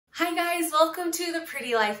Hi guys, welcome to the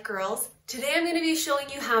Pretty Life Girls. Today I'm going to be showing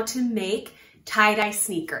you how to make tie-dye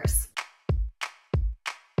sneakers.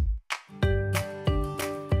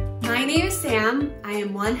 My name is Sam. I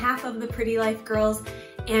am one half of the Pretty Life Girls,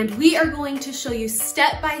 and we are going to show you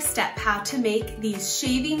step by step how to make these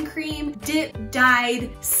shaving cream dip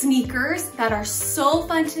dyed sneakers that are so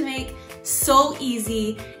fun to make, so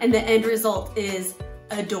easy, and the end result is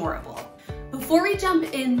adorable. Before we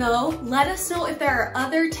jump in though, let us know if there are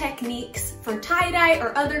other techniques for tie-dye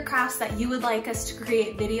or other crafts that you would like us to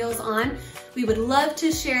create videos on. We would love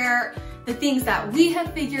to share the things that we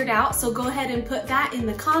have figured out, so go ahead and put that in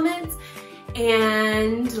the comments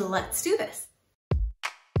and let's do this.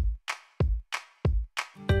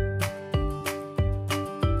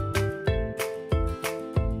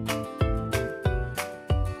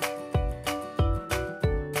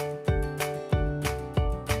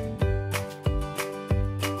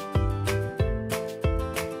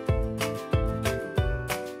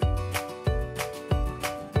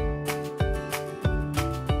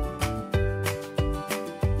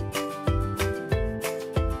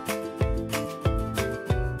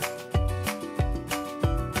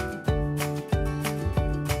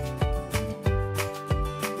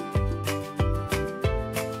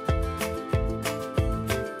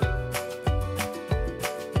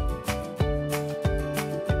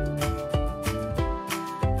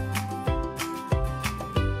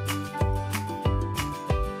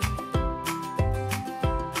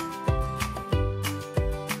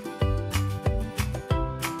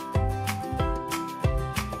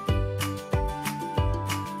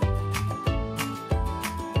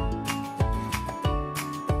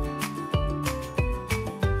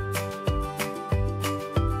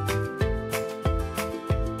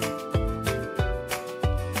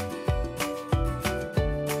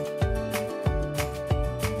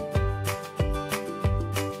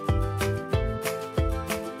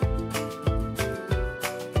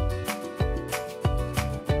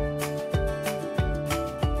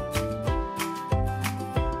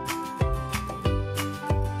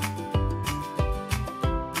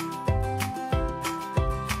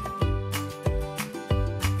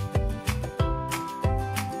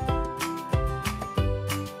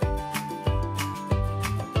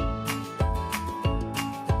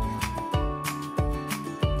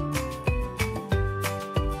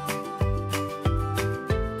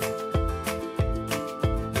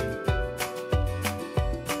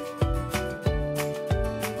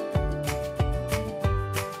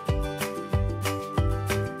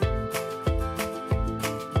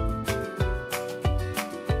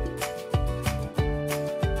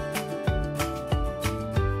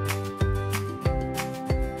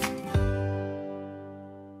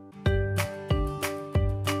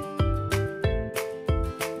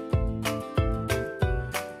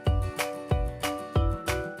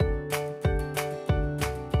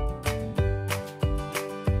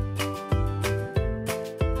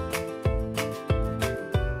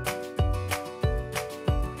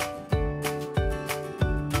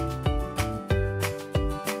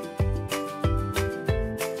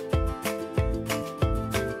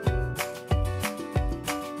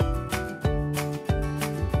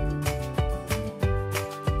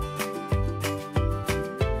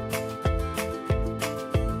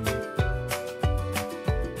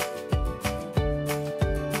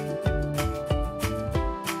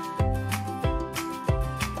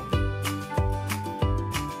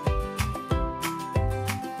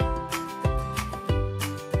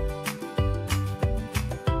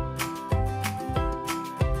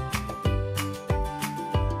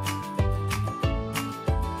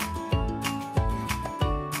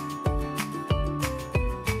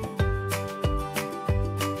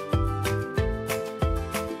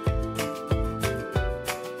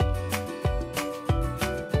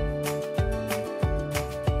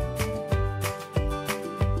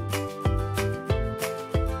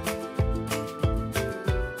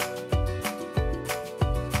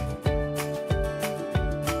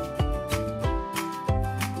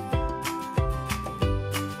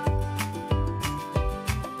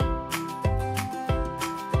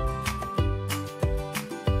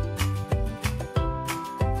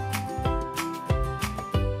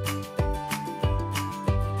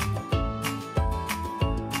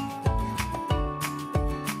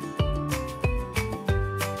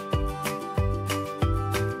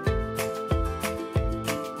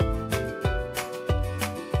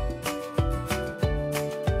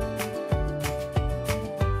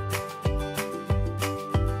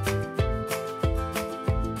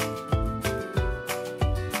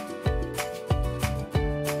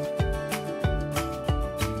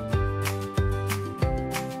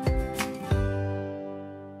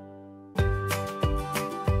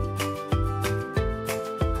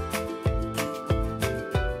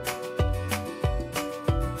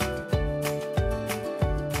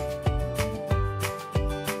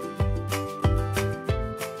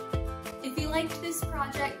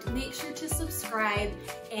 subscribe,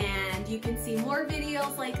 and you can see more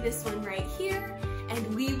videos like this one right here,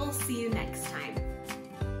 and we will see you next time.